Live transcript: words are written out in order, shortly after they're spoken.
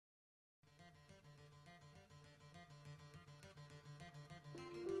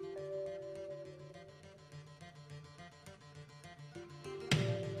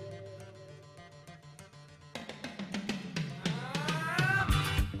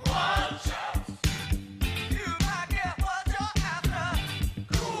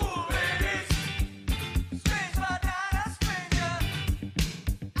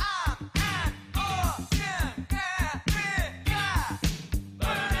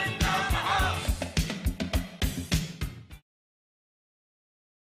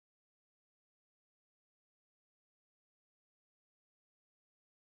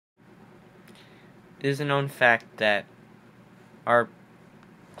It is a known fact that our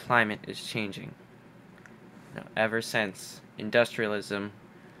climate is changing. Ever since industrialism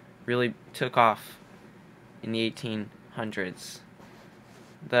really took off in the 1800s,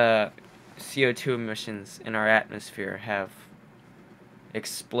 the CO2 emissions in our atmosphere have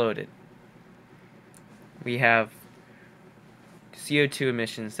exploded. We have CO2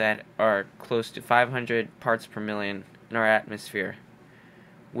 emissions that are close to 500 parts per million in our atmosphere,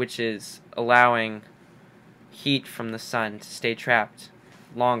 which is allowing heat from the sun to stay trapped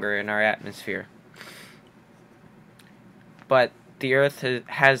longer in our atmosphere. But the Earth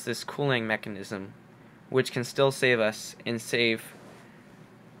has this cooling mechanism which can still save us and save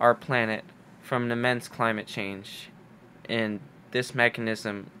our planet from an immense climate change. And this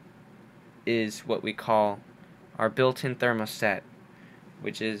mechanism is what we call our built-in thermostat,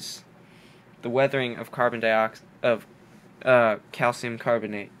 which is the weathering of calcium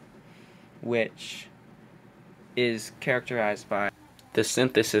carbonate, which is characterized by the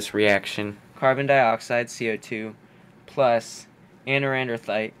synthesis reaction carbon dioxide CO2 plus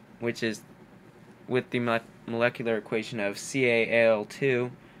anorandrite, which is with the molecular equation of CaAl2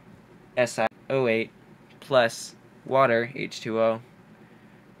 SiO8 plus water H2O,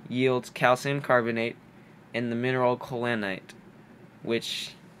 yields calcium carbonate and the mineral colanite,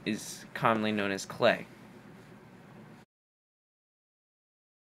 which is commonly known as clay.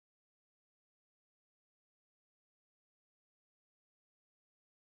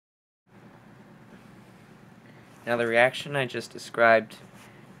 Now the reaction I just described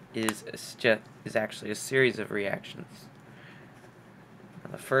is actually a series of reactions.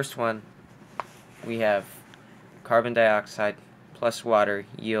 Now, the first one, we have carbon dioxide plus water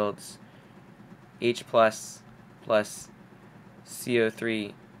yields H plus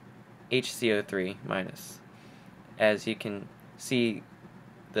CO3 HCO3 minus. As you can see,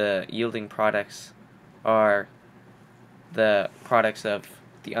 the yielding products are the products of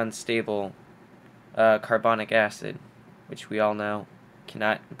the unstable carbonic acid, which we all know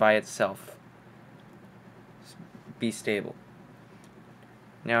cannot by itself be stable.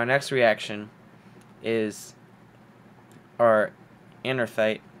 Now our next reaction is our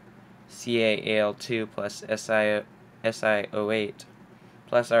anorthite, CaAl2 plus SiO8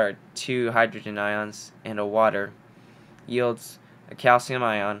 plus our 2 hydrogen ions and a water yields a calcium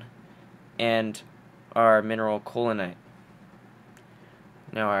ion and our mineral colanite.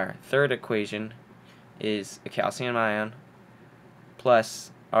 Now our third equation is a calcium ion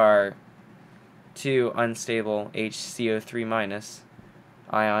plus our 2 unstable HCO3 minus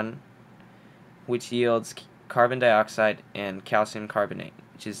ion, which yields carbon dioxide and calcium carbonate,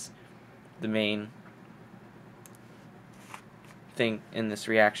 which is the main thing in this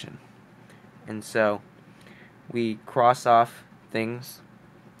reaction. And so we cross off things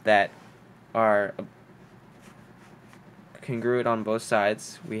that are congruent on both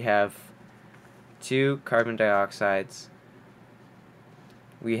sides. We have 2 carbon dioxides,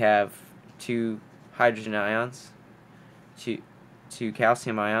 we have 2 hydrogen ions, 2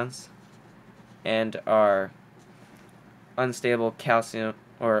 calcium ions, and our unstable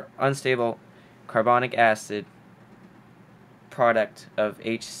carbonic acid product of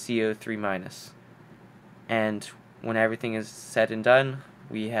HCO3 minus. And when everything is said and done,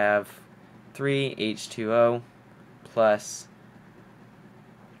 we have 3H2O plus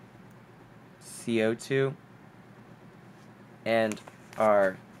CO2 and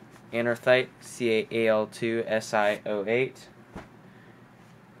our anorthite, CaAl2 SiO8,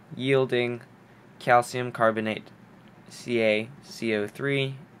 yielding calcium carbonate,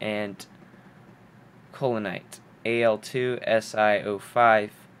 CaCO3, and colanite, Al2 SiO5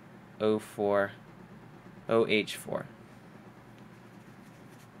 O4 OH4.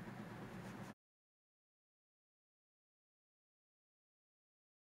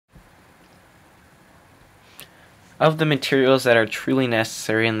 Of the materials that are truly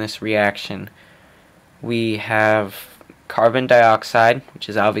necessary in this reaction, we have carbon dioxide, which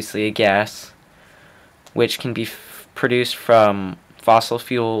is obviously a gas, which can be produced from fossil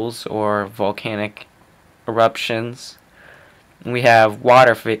fuels or volcanic eruptions. And we have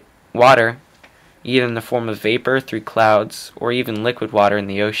water, either in the form of vapor through clouds or even liquid water in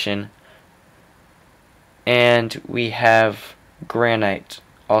the ocean. And we have granite,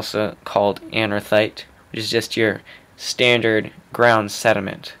 also called anorthite, which is just your standard ground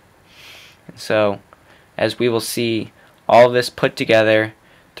sediment. And so, as we will see, all of this put together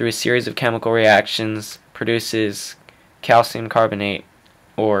through a series of chemical reactions produces calcium carbonate,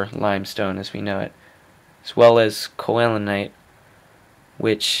 or limestone as we know it, as well as colanite,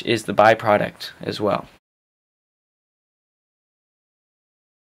 which is the byproduct as well.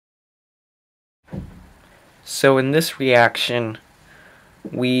 So in this reaction,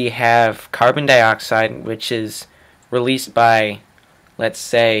 we have carbon dioxide, which is released by, let's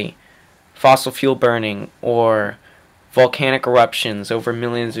say, fossil fuel burning or volcanic eruptions over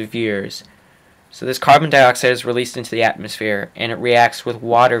millions of years. So this carbon dioxide is released into the atmosphere, and it reacts with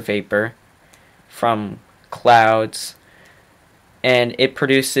water vapor from clouds, and it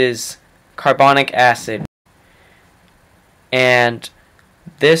produces carbonic acid. And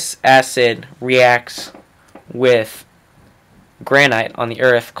this acid reacts with granite on the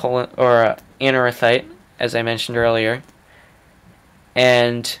earth, or anorthite, as I mentioned earlier.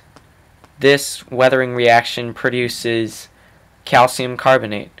 And this weathering reaction produces calcium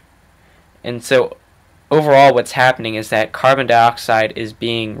carbonate. And so overall what's happening is that carbon dioxide is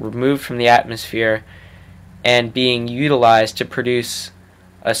being removed from the atmosphere and being utilized to produce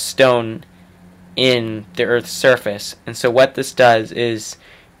a stone in the Earth's surface. And so what this does is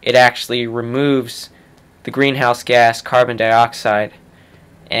it actually removes the greenhouse gas carbon dioxide,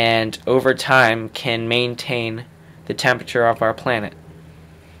 and over time can maintain the temperature of our planet.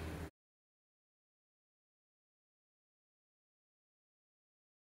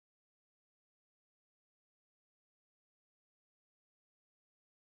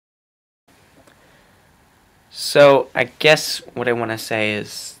 So I guess what I want to say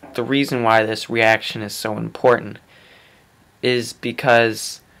is the reason why this reaction is so important is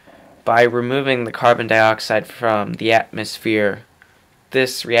because by removing the carbon dioxide from the atmosphere,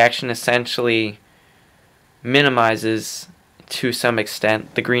 this reaction essentially minimizes to some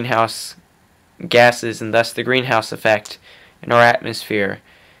extent the greenhouse gases and thus the greenhouse effect in our atmosphere.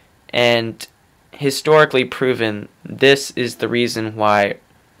 And historically proven, this is the reason why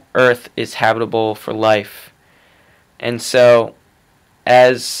Earth is habitable for life. And so,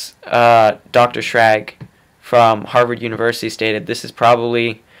 as Dr. Schrag from Harvard University stated, this is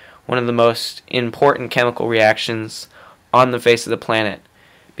probably one of the most important chemical reactions on the face of the planet,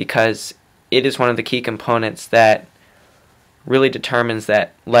 because it is one of the key components that really determines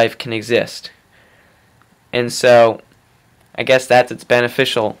that life can exist. And so, I guess that's its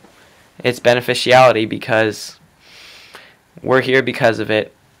beneficiality, because we're here because of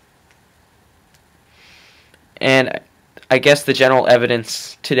it. And I guess the general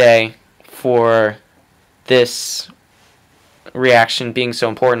evidence today for this reaction being so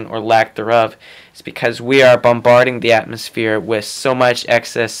important, or lack thereof, is because we are bombarding the atmosphere with so much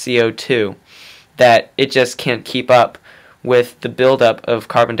excess CO2 that it just can't keep up with the buildup of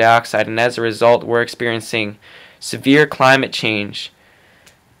carbon dioxide, and as a result we're experiencing severe climate change,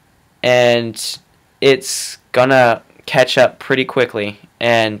 and it's gonna catch up pretty quickly,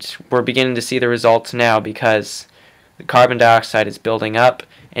 and we're beginning to see the results now because the carbon dioxide is building up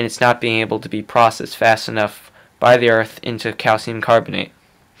and it's not being able to be processed fast enough by the earth into calcium carbonate.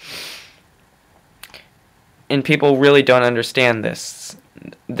 And people really don't understand this.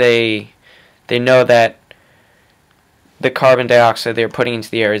 They know that the carbon dioxide they're putting into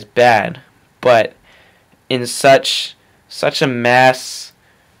the air is bad, but in such a mass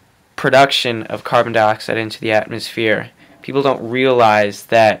production of carbon dioxide into the atmosphere, people don't realize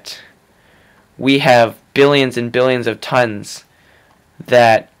that we have billions and billions of tons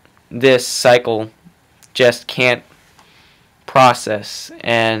that this cycle just can't process,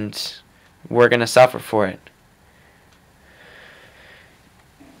 and we're going to suffer for it.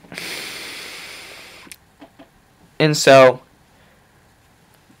 And so,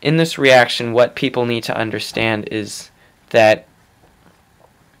 in this reaction, what people need to understand is that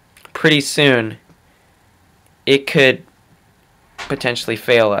pretty soon it could potentially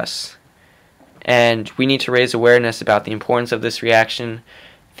fail us. And we need to raise awareness about the importance of this reaction,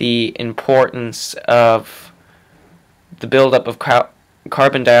 the importance of the buildup of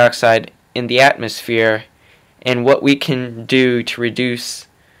carbon dioxide in the atmosphere, and what we can do to reduce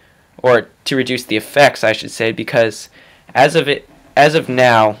the effects, I should say, because as of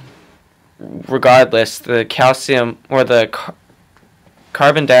now, regardless, the calcium or the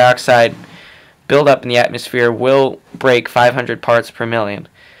carbon dioxide buildup in the atmosphere will break 500 parts per million.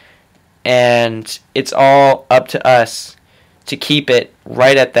 And it's all up to us to keep it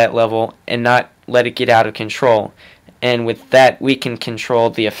right at that level and not let it get out of control. And with that, we can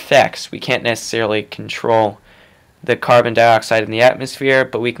control the effects. We can't necessarily control the carbon dioxide in the atmosphere,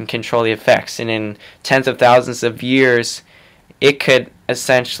 but we can control the effects. And in tens of thousands of years, it could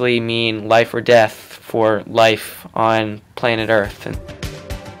essentially mean life or death for life on planet Earth.